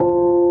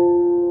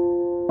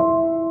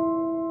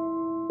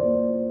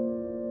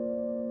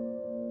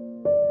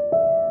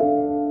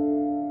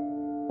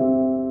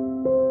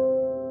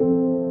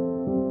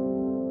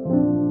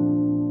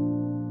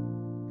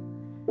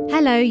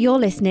Hello, you're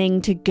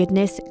listening to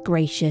Goodness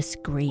Gracious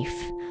Grief.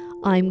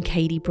 I'm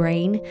Katie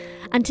Brain,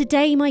 and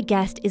today my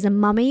guest is a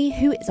mummy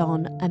who is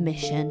on a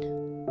mission.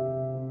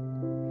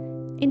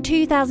 In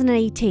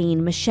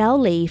 2018, Michelle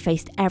Lee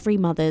faced every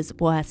mother's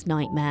worst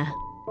nightmare.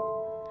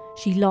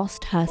 She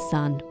lost her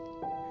son.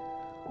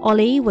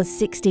 Ollie was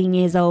 16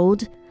 years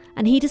old,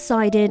 and he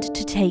decided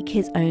to take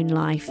his own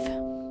life.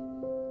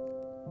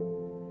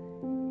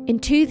 In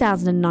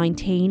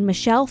 2019,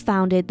 Michelle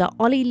founded the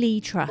Ollie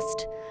Lee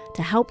Trust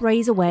to help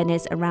raise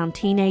awareness around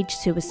teenage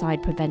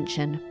suicide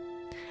prevention.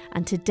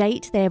 And to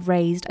date, they have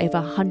raised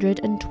over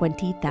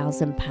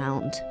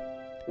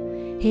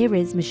 £120,000. Here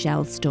is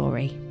Michelle's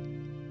story.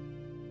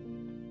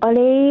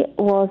 Ollie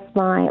was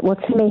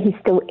to me he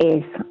still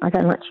is, I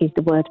don't like to use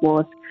the word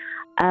was,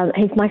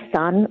 he's my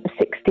son,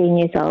 16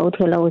 years old,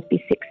 he'll always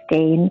be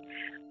 16.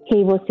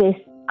 He was this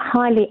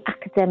highly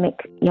academic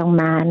young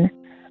man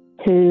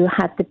who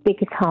had the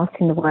biggest heart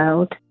in the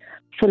world,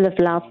 full of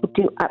love, would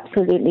do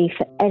absolutely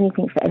for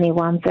anything for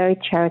anyone, very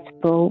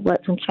charitable,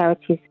 worked on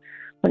charities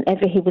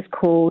whenever he was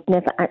called,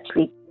 never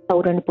actually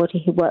told anybody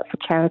he worked for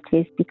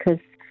charities because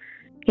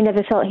he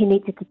never felt he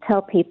needed to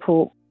tell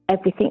people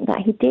everything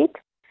that he did.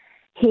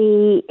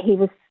 He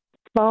was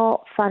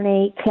smart,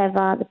 funny,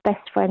 clever, the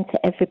best friend to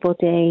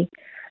everybody,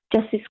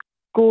 just this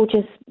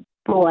gorgeous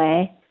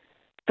boy,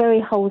 very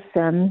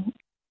wholesome.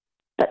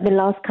 But the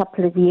last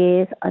couple of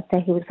years, I'd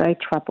say he was very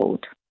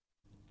troubled.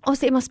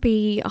 Obviously, it must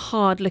be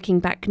hard looking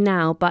back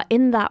now, but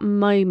in that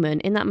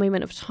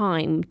moment of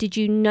time, did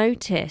you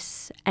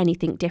notice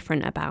anything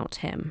different about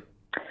him?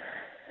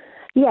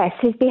 Yes,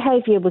 his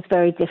behaviour was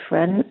very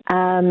different.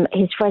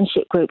 His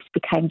friendship groups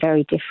became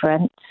very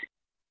different.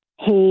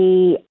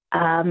 He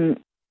was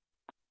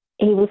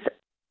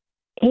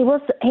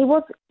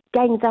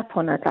ganged up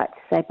on, I'd like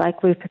to say, by a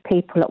group of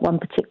people at one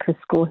particular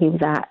school he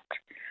was at,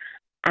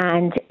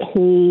 and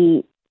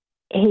he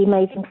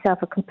made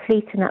himself a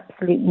complete and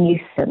absolute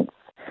nuisance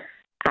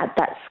at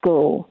that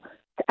school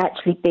to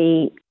actually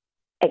be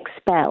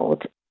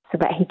expelled so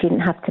that he didn't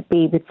have to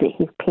be with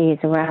his peers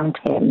around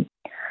him.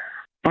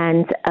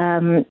 And,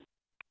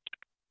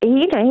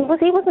 he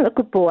wasn't a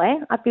good boy.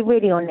 I'd be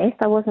really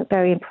honest. I wasn't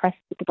very impressed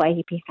with the way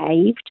he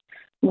behaved.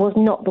 It was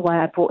not the way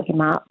I brought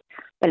him up,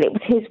 but it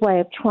was his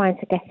way of trying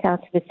to get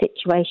out of a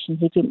situation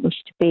he didn't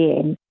wish to be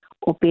in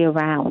or be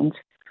around.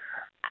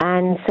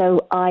 And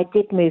so I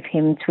did move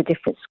him to a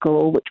different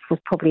school, which was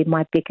probably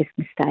my biggest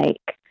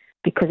mistake,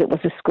 because it was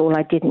a school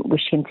I didn't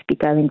wish him to be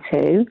going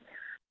to,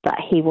 but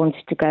he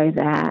wanted to go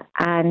there.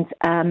 And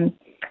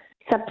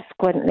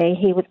subsequently,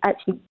 he was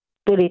actually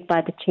bullied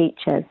by the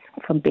teachers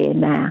from being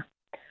there.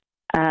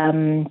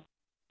 I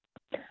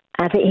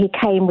think he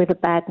came with a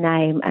bad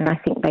name, and I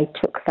think they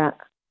took that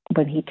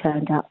when he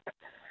turned up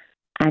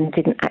and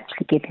didn't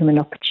actually give him an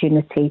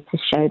opportunity to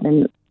show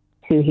them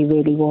who he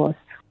really was.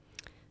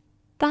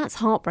 That's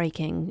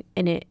heartbreaking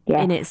in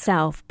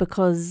itself,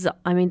 because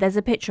I mean, there's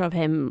a picture of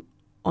him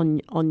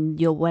on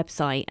your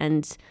website,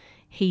 and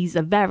he's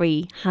a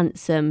very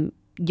handsome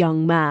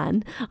young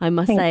man, I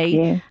must say.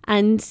 You.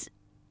 And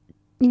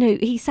you know,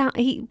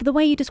 the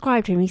way you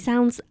described him, he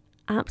sounds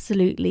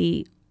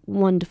absolutely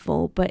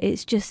wonderful, but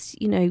it's just,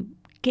 you know,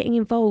 getting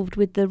involved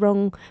with the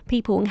wrong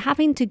people and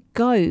having to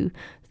go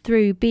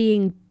through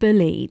being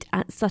bullied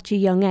at such a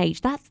young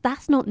age.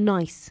 That's not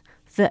nice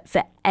for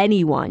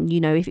anyone, you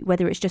know,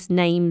 whether it's just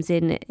names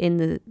in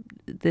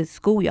the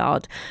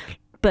schoolyard,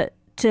 but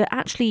to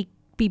actually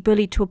be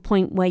bullied to a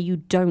point where you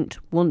don't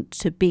want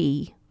to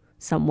be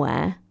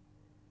somewhere,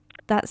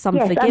 that's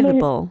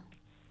unforgivable.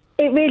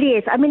 Yes, it really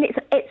is. I mean, it's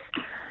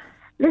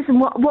listen,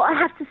 what I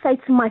have to say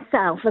to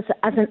myself as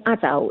an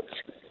adult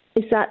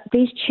is that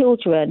these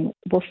children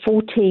were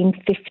 14,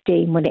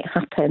 15 when it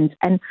happened,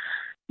 and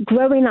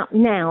growing up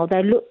now,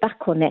 they look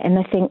back on it and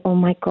they think, oh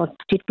my God,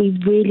 did we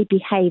really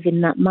behave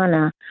in that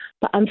manner?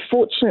 But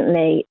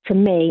unfortunately, for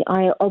me,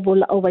 I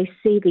will always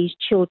see these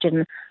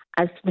children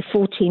as the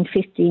 14,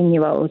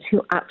 15-year-olds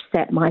who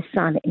upset my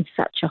son in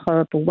such a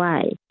horrible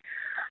way.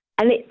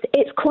 And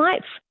it's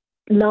quite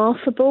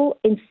laughable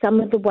in some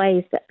of the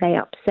ways that they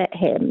upset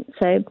him.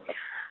 So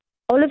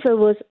Oliver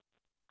was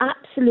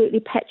absolutely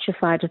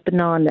petrified of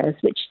bananas,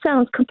 which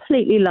sounds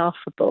completely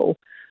laughable,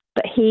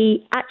 but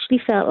he actually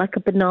felt like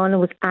a banana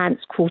with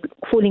ants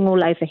crawling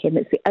all over him.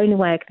 It's the only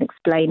way I can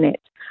explain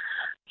it.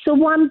 So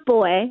one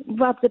boy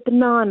rubbed a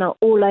banana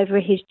all over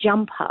his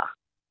jumper,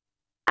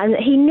 and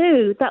he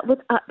knew that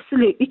would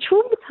absolutely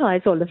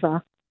traumatise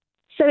Oliver.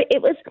 So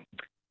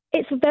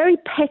it's a very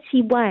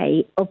petty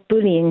way of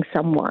bullying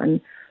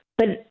someone,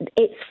 but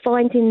it's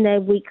finding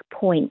their weak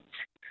point.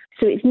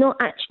 So it's not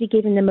actually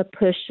giving them a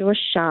push or a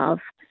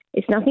shove.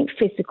 It's nothing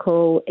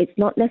physical. It's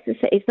not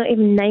necessary. It's not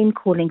even name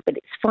calling, but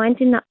it's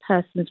finding that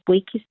person's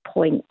weakest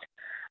point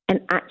and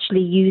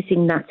actually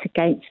using that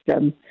against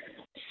them.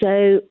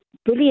 So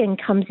bullying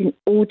comes in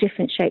all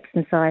different shapes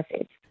and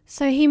sizes.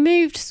 So you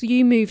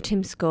moved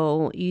him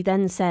school. You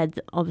then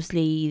said,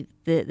 obviously,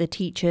 the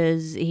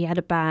teachers, he had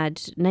a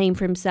bad name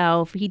for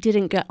himself. He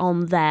didn't get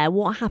on there.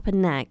 What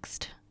happened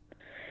next?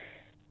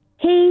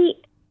 He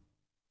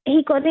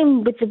he got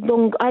in with the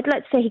wrong. I'd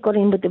like to say he got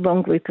in with the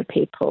wrong group of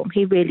people.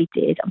 He really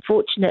did.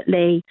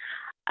 Unfortunately,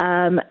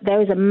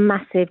 there is a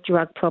massive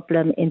drug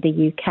problem in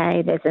the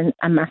UK. There's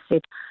a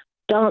massive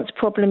dance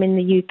problem in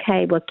the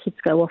UK where kids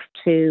go off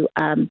to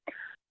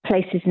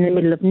places in the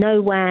middle of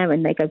nowhere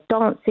and they go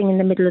dancing in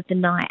the middle of the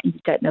night and you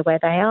don't know where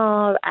they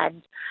are.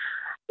 And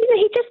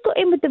he just got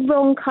in with the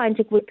wrong kind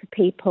of group of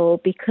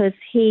people because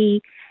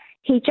he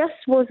just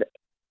was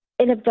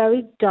in a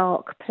very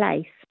dark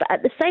place, but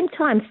at the same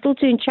time still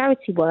doing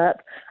charity work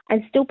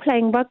and still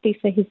playing rugby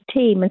for his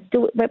team and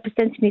still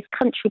representing his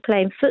country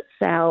playing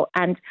futsal.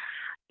 And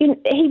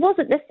he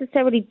wasn't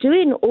necessarily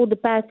doing all the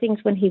bad things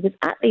when he was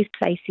at these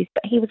places,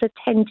 but he was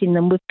attending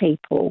them with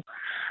people.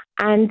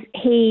 And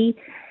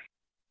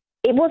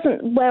it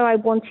wasn't where I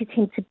wanted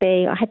him to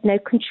be. I had no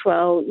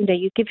control.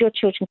 You give your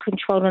children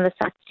control on a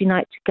Saturday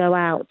night to go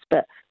out,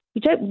 but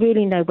you don't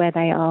really know where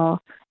they are.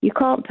 You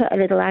can't put a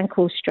little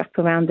ankle strap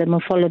around them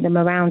and follow them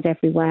around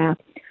everywhere.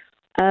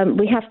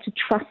 We have to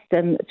trust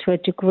them to a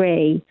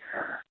degree.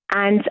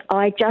 And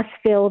I just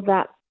feel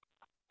that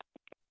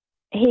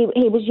he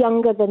was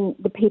younger than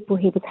the people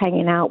he was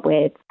hanging out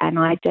with, and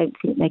I don't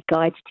think they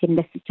guided him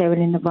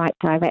necessarily in the right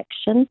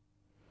direction.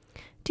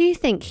 Do you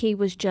think he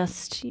was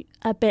just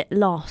a bit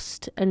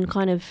lost and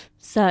kind of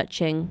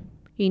searching,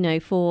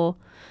 for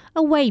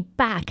a way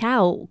back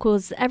out?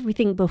 Because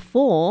everything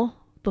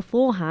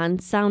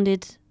beforehand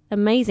sounded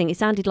amazing. It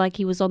sounded like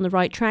he was on the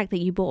right track, that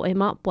you brought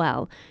him up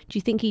well. Do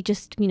you think he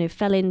just,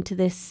 fell into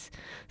this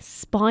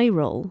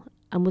spiral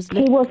and was...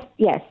 He was,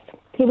 yes.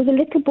 He was a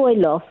little boy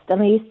lost,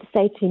 and I used to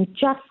say to him,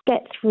 just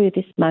get through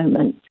this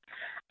moment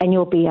and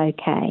you'll be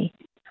okay.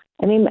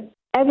 I mean,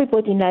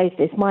 everybody knows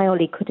this. My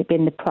Ollie could have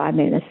been the Prime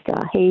Minister.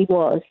 He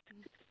was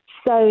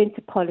so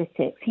into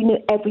politics. He knew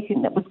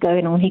everything that was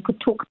going on. He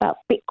could talk about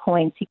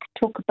Bitcoins. He could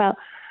talk about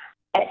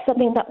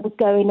something that was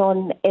going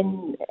on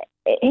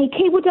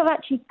he would have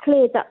actually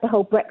cleared up the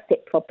whole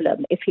Brexit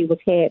problem if he was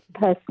here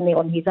personally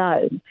on his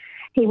own.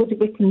 He would have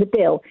written the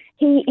bill.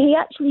 He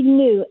actually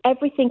knew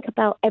everything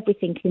about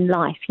everything in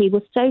life. He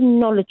was so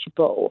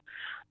knowledgeable,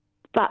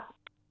 but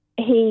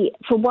his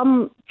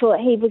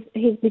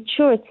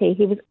maturity,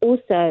 he was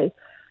also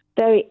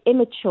very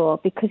immature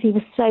because he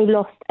was so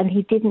lost and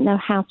he didn't know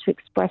how to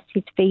express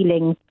his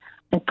feelings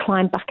and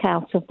climb back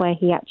out of where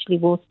he actually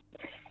was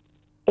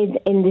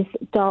in this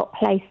dark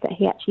place that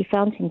he actually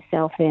found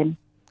himself in.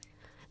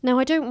 Now,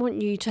 I don't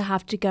want you to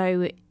have to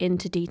go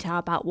into detail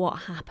about what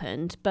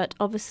happened, but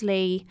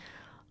obviously,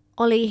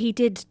 Ollie, he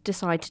did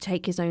decide to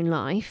take his own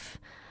life.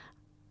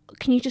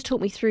 Can you just talk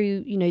me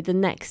through, the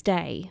next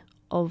day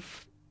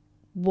of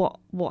what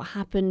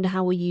happened?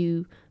 How were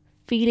you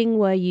feeling?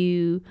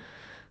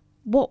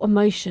 What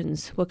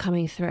emotions were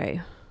coming through?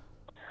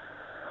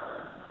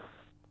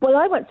 Well,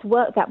 I went to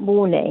work that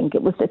morning.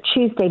 It was a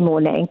Tuesday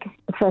morning,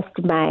 the 1st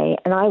of May,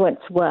 and I went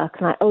to work,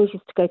 and I always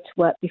used to go to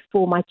work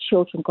before my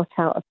children got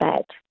out of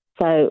bed.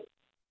 So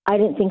I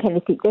didn't think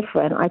anything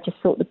different. I just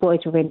thought the boys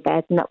were in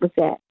bed, and that was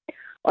it.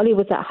 Ollie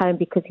was at home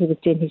because he was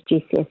doing his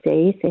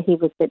GCSE, so he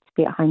was meant to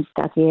be at home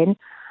studying.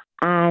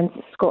 And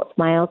Scott,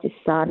 my eldest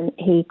son,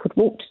 he could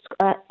walk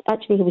to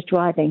actually, he was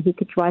driving. He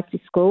could drive to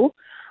school,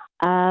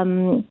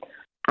 and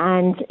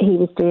he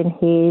was doing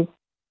his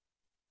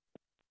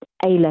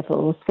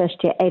A-levels, first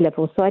year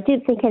A-levels. So I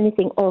didn't think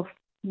anything of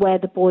where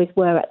the boys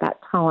were at that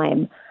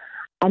time.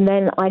 And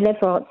then I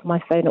never answer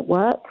my phone at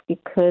work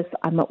because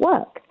I'm at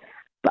work.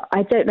 But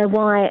I don't know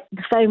why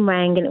the phone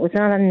rang and it was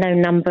an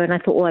unknown number, and I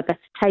thought, I better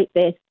take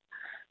this.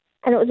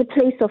 And it was a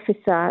police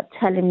officer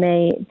telling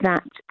me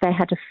that they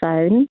had a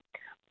phone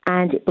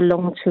and it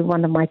belonged to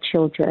one of my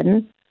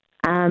children,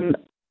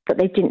 but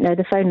they didn't know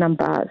the phone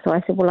number. So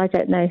I said, well, I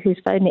don't know whose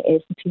phone it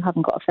is if you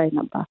haven't got a phone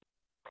number.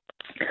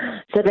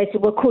 So they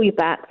said, we'll call you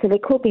back. So they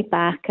called me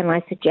back, and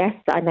I said, yes,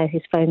 I know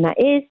whose phone that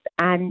is.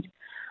 And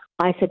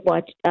I said,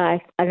 well, I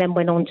then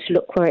went on to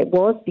look where it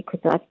was because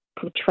I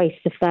could trace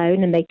the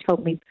phone, and they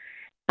told me,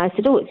 I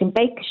said, oh, it's in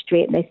Baker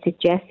Street. And they said,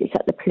 yes, it's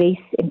at the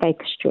police in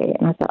Baker Street.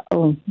 And I thought,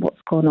 oh,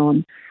 what's going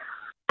on?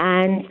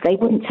 And they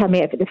wouldn't tell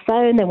me over the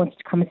phone. They wanted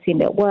to come and see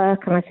me at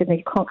work. And I said, no,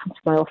 you can't come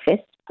to my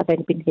office. I've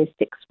only been here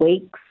 6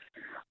 weeks.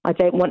 I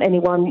don't want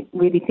anyone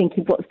really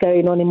thinking what's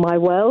going on in my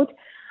world.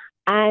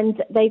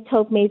 And they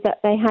told me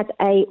that they had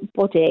a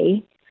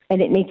body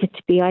and it needed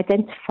to be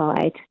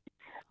identified,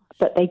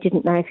 but they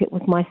didn't know if it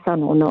was my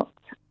son or not.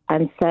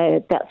 And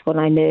so that's when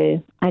I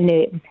knew. I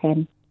knew it was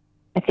him.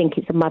 I think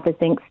it's a mother's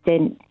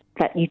instinct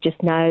that you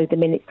just know the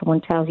minute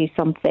someone tells you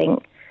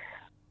something,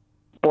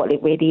 what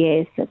it really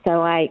is.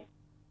 So I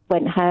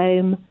went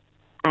home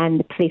and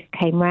the police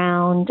came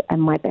round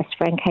and my best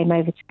friend came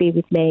over to be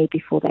with me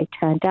before they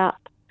turned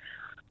up.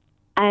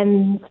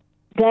 And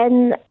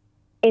then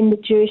in the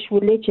Jewish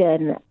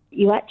religion,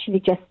 you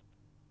actually just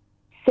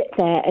sit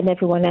there and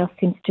everyone else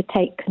seems to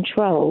take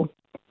control.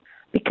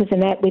 Because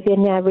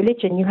within our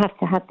religion, you have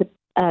to have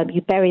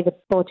you bury the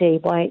body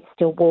while it's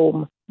still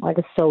warm, while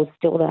the soul's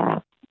still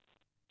there.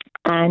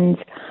 And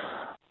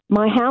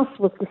my house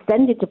was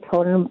descended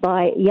upon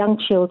by young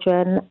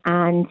children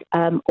and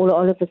all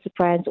Oliver's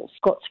friends, all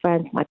Scott's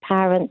friends, my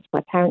parents'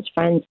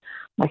 friends,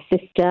 my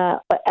sister.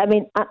 I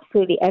mean,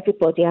 absolutely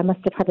everybody. I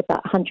must have had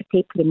about 100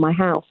 people in my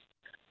house.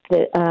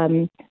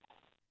 And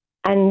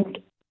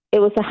it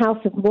was a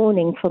house of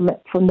mourning from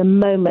the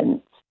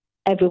moment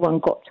everyone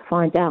got to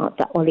find out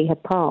that Ollie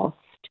had passed.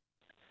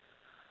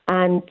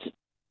 And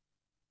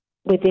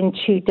within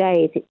 2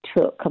 days it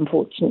took,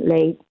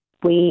 unfortunately,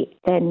 we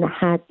then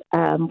had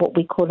what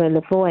we call a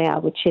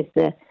lavoya, which is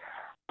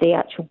the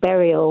actual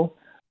burial.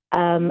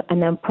 And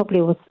then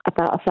probably was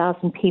about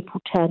 1,000 people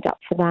turned up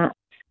for that.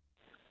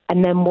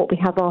 And then what we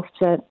have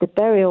after the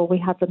burial, we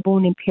have a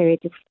mourning period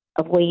of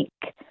a week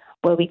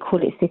where we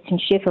call it sit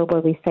and shiva,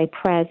 where we say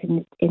prayers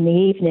in the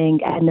evening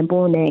and the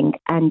morning,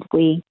 and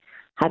we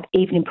have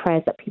evening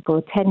prayers that people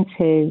attend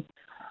to.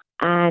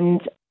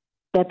 And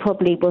there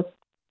probably was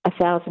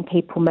 1,000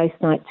 people most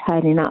nights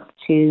turning up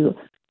to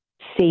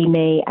see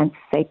me and to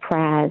say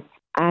prayers.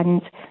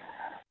 And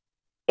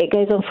it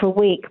goes on for a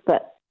week,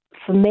 but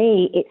for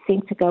me, it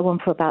seemed to go on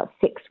for about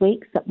 6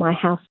 weeks, that my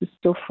house was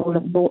still full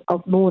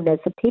of mourners.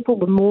 And people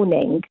were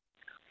mourning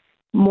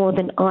more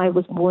than I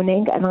was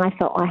mourning, and I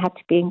felt I had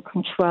to be in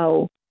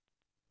control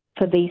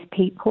for these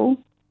people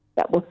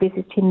that were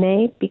visiting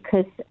me,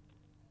 because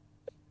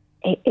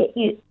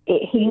he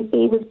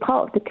was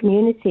part of the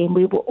community, and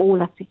we were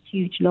all at a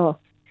huge loss.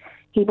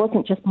 He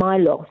wasn't just my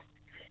loss,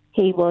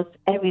 he was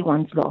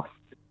everyone's loss.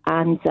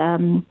 And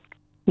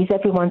he's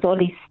everyone's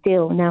Ollie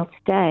still now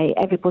today.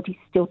 Everybody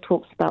still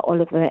talks about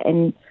Oliver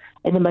in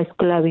the most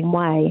glowing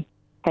way,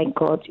 thank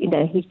God. You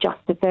know, he's just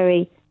a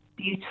very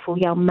beautiful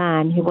young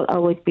man who will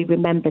always be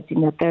remembered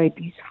in a very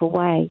beautiful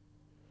way.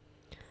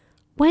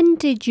 When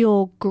did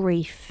your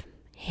grief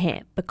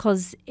hit?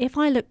 Because if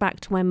I look back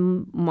to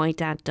when my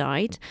dad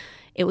died,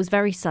 it was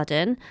very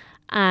sudden,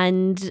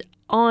 and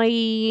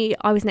I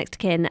was next to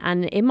kin,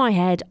 and in my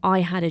head I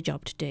had a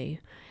job to do.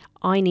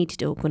 I needed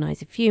to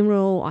organise a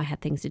funeral, I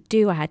had things to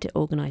do, I had to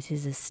organise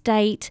his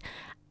estate,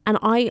 and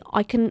I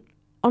can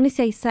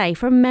honestly say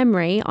from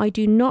memory I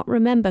do not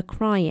remember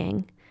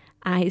crying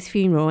at his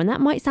funeral. And that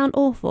might sound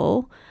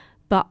awful,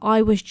 but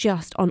I was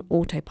just on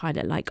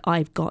autopilot, like,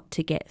 I've got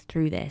to get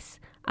through this.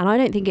 And I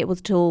don't think it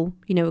was till,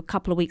 a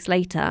couple of weeks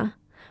later,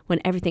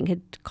 when everything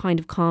had kind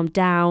of calmed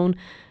down,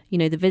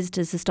 the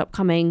visitors had stopped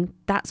coming,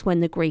 that's when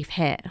the grief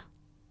hit.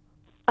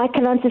 I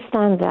can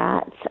understand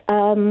that.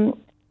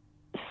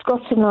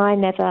 Scott and I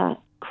never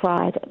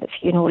cried at the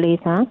funeral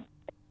either.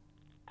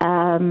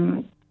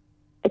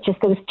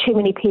 There was too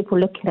many people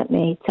looking at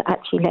me to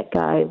actually let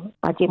go.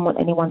 I didn't want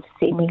anyone to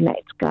see me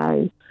let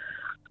go.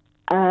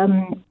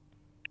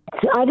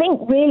 So I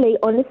think really,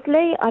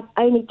 honestly, I've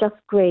only just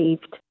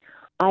grieved.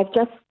 I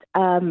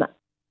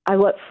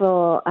work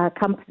for a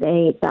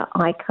company that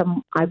I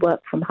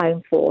work from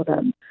home for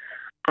them.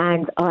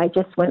 And I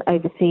just went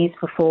overseas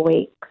for 4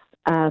 weeks,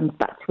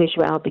 back to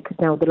Israel, because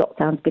now the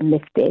lockdown's been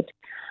lifted.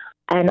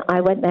 And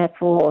I went there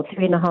for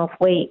 3.5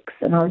 weeks,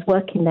 and I was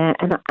working there,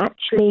 and I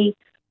actually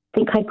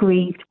think I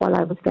grieved while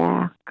I was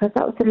there, because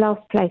that was the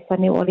last place I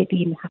knew Ollie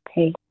being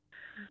happy.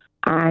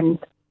 And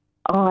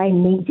I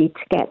needed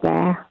to get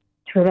there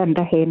to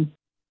remember him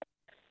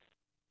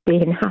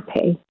being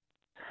happy.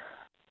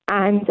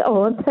 And,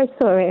 I'm so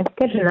sorry, I'm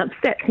getting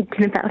upset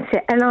thinking about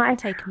it. And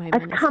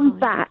I've come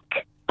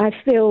back. I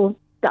feel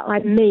that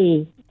I'm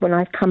me when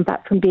I've come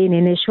back from being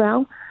in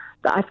Israel,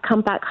 that I've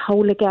come back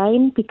whole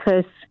again,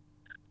 because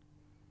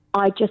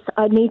I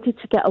needed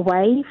to get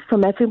away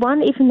from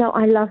everyone, even though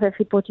I love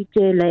everybody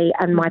dearly,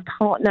 and my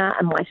partner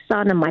and my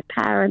son and my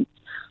parents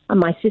and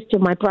my sister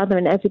and my brother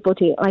and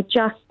everybody. I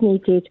just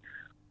needed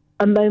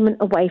a moment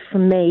away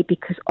from me,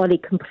 because Ollie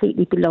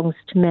completely belongs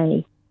to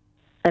me.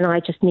 And I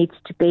just needed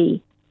to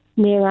be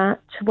nearer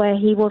to where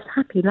he was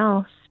happy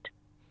last.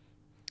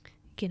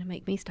 You're going to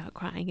make me start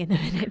crying in a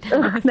minute.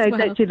 No,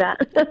 don't do that.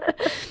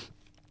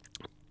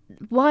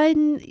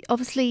 When,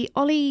 obviously,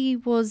 Ollie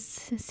was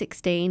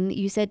 16,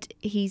 you said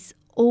he's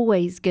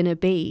always going to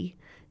be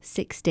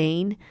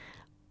 16.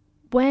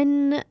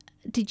 When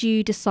did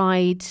you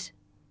decide,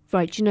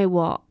 right, you know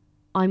what,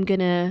 I'm going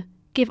to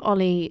give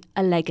Ollie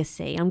a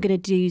legacy. I'm going to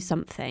do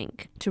something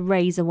to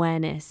raise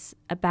awareness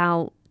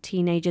about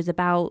teenagers,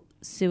 about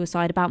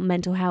suicide, about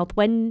mental health.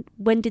 When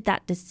did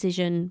that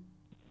decision,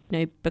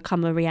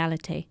 become a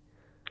reality?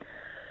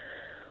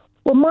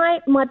 Well,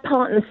 my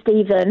partner,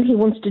 Stephen, he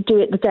wanted to do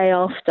it the day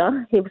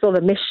after. He was on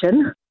a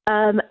mission.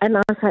 And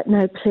I was like,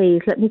 no,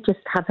 please, let me just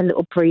have a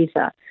little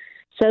breather.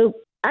 So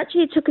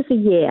actually it took us a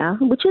year,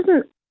 which for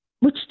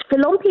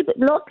a lot of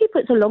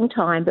people it's a long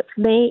time, but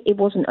for me, it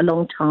wasn't a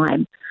long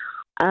time.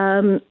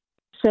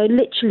 So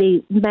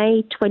literally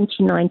May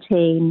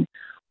 2019,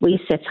 we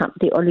set up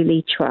the Ollie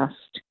Lee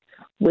Trust,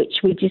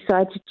 which we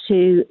decided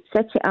to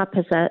set it up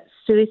as a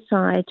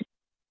suicide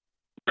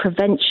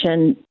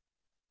prevention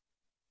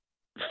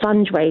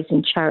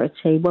fundraising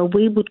charity, where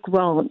we would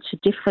grant to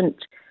different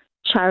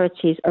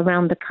charities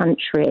around the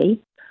country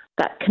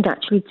that can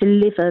actually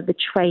deliver the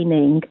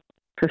training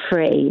for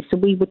free. So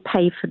we would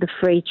pay for the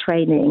free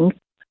training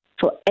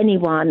for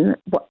anyone,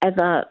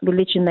 whatever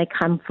religion they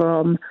come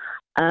from.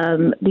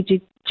 We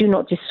do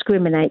not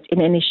discriminate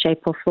in any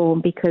shape or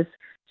form, because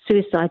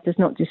suicide does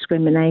not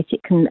discriminate.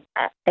 It can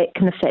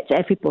affect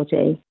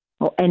everybody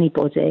or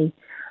anybody.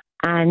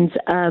 And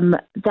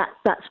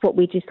that's what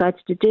we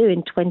decided to do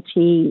in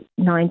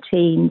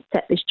 2019,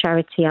 set this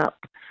charity up.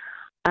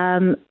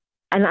 And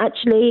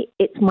actually,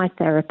 it's my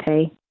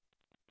therapy.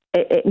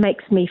 It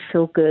makes me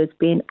feel good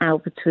being able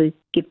to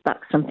give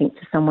back something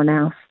to someone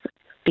else,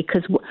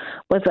 because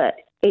whether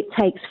it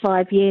takes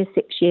 5 years,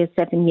 6 years,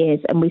 7 years,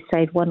 and we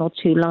save 1 or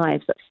 2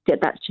 lives,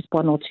 that's just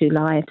 1 or 2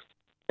 lives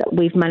that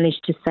we've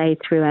managed to save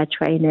through our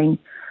training.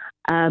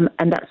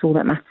 And that's all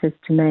that matters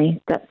to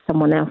me, that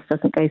someone else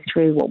doesn't go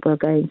through what we're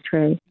going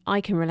through. I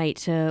can relate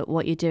to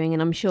what you're doing,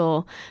 and I'm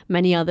sure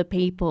many other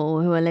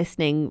people who are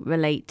listening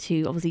relate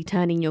to obviously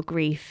turning your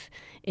grief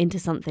into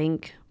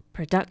something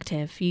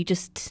productive.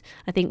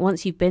 I think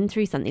once you've been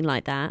through something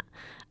like that,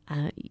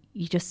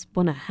 you just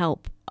want to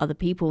help other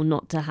people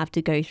not to have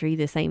to go through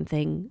the same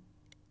thing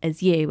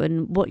as you.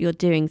 And what you're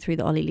doing through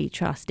the Ollie Lee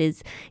Trust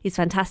is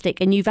fantastic.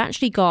 And you've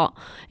actually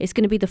it's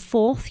going to be the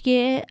 4th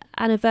year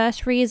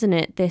anniversary, isn't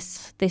it,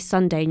 this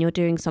Sunday, and you're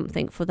doing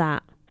something for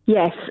that?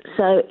 Yes.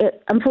 So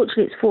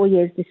unfortunately it's 4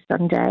 years this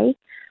Sunday,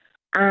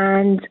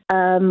 and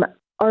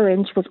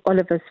orange was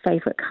Oliver's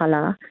favourite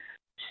colour.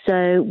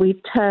 So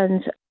we've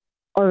turned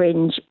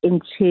orange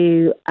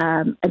into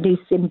a new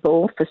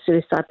symbol for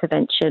suicide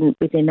prevention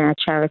within our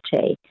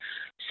charity.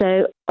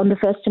 So on the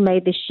 1st of May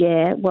this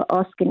year, we're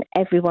asking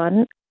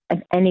everyone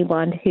and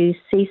anyone who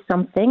sees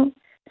something,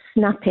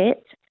 snap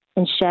it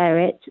and share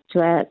it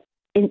to our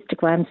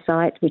Instagram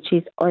site, which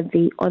is on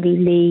the Ollie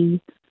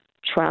Lee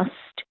Trust.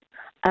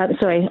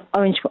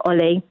 Orange for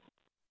Ollie.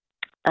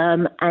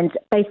 And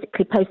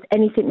basically post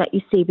anything that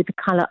you see with the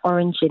colour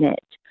orange in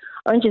it.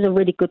 Orange is a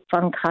really good,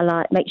 fun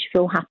colour. It makes you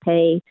feel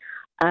happy.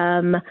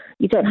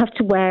 You don't have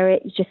to wear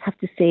it; you just have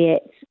to see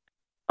it.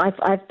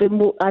 I've been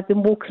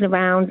walking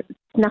around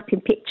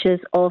snapping pictures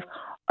of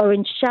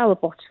orange shower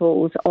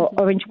bottles or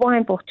orange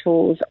wine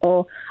bottles,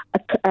 or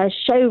a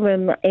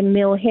showroom in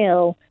Mill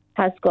Hill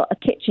has got a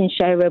kitchen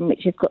showroom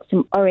which has got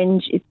some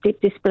orange,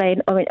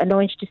 an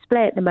orange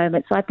display at the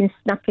moment. So I've been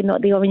snapping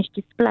the orange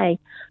display.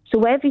 So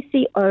wherever you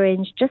see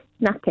orange, just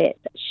snap it,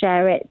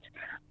 share it,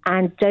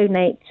 and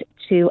donate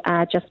to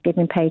our Just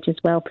Giving page as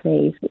well,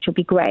 please, which will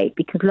be great,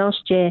 because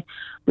last year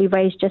we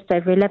raised just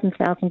over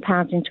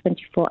 £11,000 in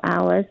 24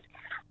 hours.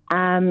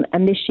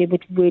 And this year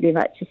we'd really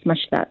like to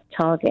smash that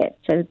target.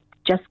 So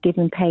Just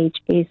Giving page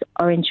is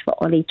Orange for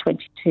Ollie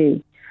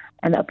 22.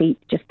 And that'd be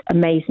just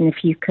amazing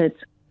if you could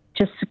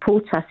just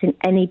support us in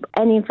any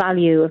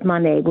value of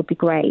money would be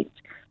great.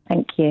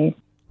 Thank you.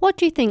 What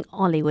do you think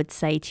Ollie would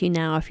say to you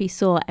now if he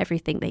saw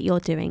everything that you're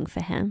doing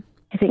for him?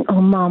 I think,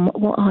 oh, Mum,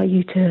 what are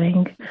you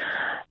doing?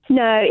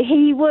 No,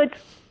 he would.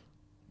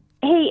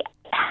 I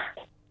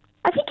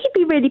think he'd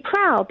be really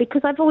proud,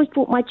 because I've always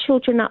brought my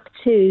children up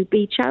to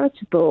be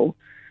charitable.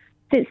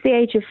 Since the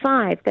age of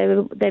 5,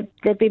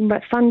 they've been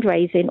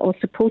fundraising or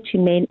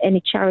supporting me in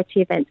any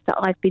charity events that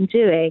I've been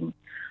doing.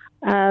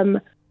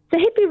 So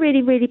he'd be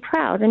really, really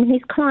proud. I mean,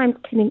 he's climbed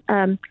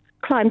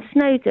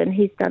Snowdon.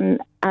 He's done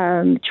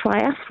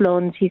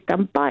triathlons. He's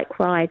done bike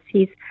rides.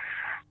 He's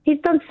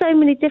done so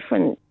many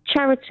different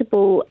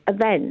charitable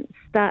events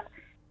that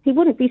he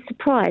wouldn't be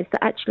surprised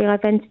that actually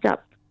I've ended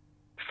up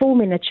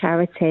forming a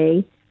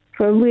charity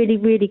for a really,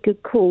 really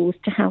good cause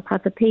to help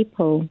other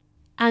people.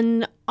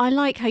 And I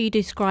like how you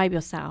describe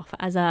yourself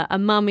as a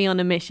mummy on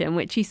a mission,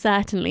 which you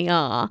certainly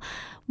are.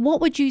 What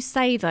would you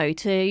say, though,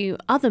 to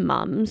other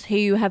mums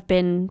who have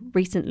been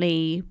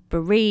recently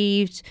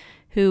bereaved,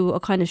 who are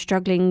kind of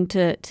struggling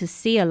to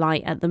see a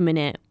light at the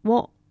minute?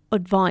 What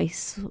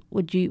advice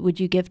would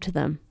you give to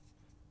them?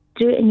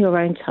 Do it in your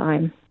own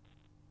time.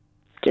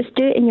 Just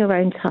do it in your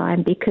own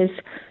time, because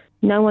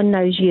no one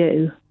knows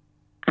you.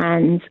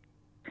 And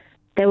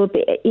there will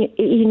be,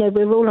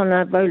 we're all on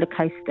a roller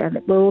coaster.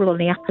 We're all on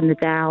the up and the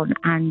down,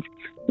 and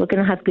we're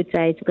going to have good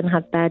days, we're going to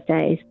have bad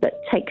days, but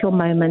take your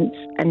moments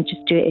and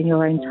just do it in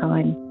your own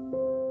time.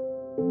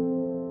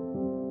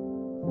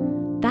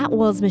 That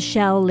was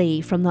Michelle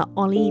Lee from the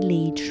Ollie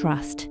Lee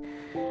Trust.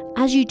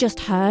 As you just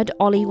heard,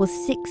 Ollie was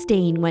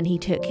 16 when he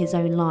took his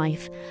own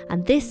life,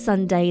 and this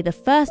Sunday, the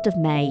 1st of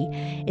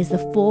May, is the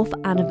 4th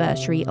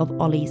anniversary of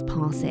Ollie's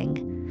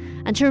passing.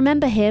 And to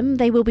remember him,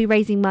 they will be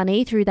raising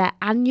money through their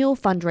annual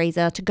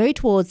fundraiser to go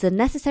towards the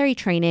necessary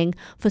training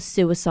for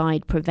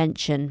suicide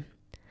prevention.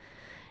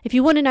 If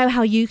you want to know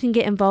how you can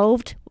get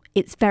involved,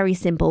 it's very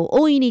simple.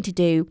 All you need to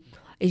do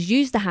is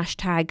use the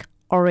hashtag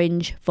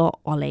Orange for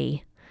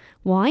Ollie.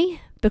 Why?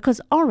 Because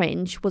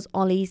orange was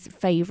Ollie's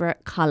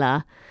favourite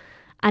colour.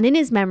 And in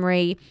his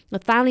memory, the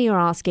family are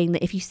asking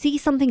that if you see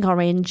something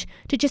orange,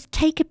 to just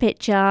take a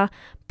picture,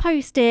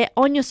 post it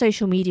on your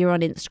social media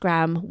on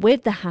Instagram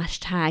with the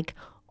hashtag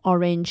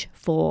Orange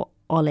for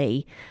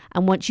Ollie.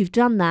 And once you've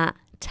done that,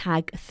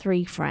 tag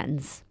 3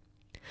 friends.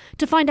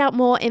 To find out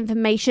more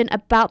information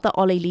about the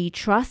Ollie Lee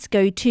Trust,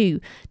 go to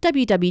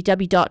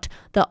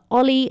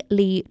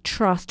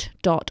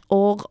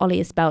www.theollieleetrust.org. Ollie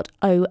is spelled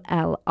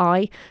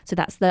O-L-I, so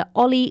that's the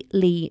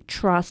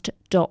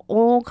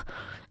ollieleetrust.org.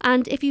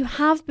 And if you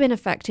have been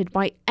affected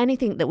by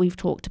anything that we've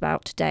talked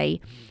about today,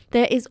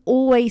 there is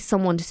always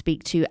someone to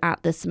speak to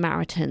at the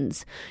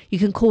Samaritans. You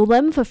can call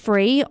them for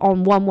free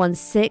on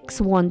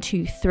 116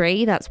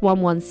 123. That's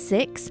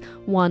 116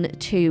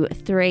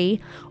 123.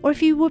 Or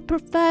if you would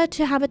prefer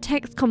to have a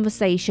text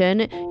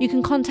conversation, you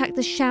can contact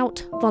the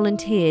Shout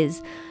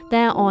volunteers.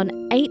 They're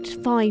on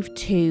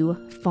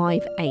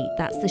 85258.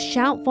 That's the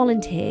Shout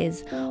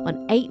volunteers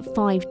on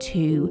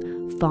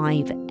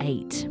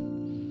 85258.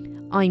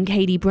 I'm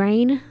Katie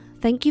Brain.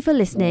 Thank you for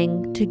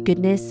listening to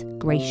Goodness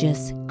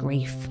Gracious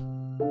Grief.